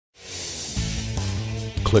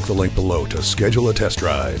Click the link below to schedule a test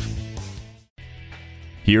drive.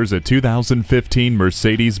 Here's a 2015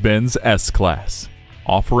 Mercedes-Benz S-Class.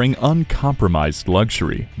 Offering uncompromised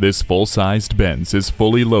luxury, this full-sized Benz is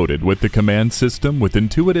fully loaded with the command system with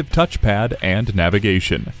intuitive touchpad and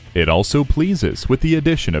navigation. It also pleases with the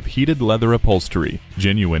addition of heated leather upholstery,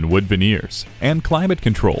 genuine wood veneers, and climate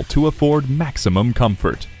control to afford maximum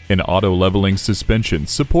comfort. An auto-leveling suspension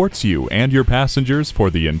supports you and your passengers for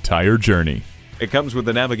the entire journey. It comes with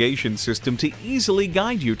a navigation system to easily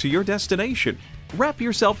guide you to your destination. Wrap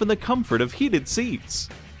yourself in the comfort of heated seats.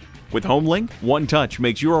 With HomeLink, one touch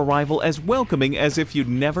makes your arrival as welcoming as if you'd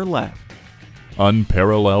never left.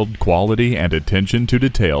 Unparalleled quality and attention to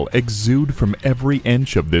detail exude from every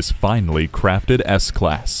inch of this finely crafted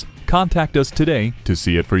S-Class. Contact us today to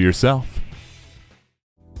see it for yourself.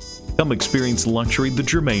 Come experience luxury the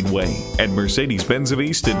Germain way at Mercedes-Benz of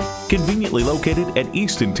Easton, conveniently located at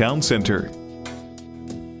Easton Town Center.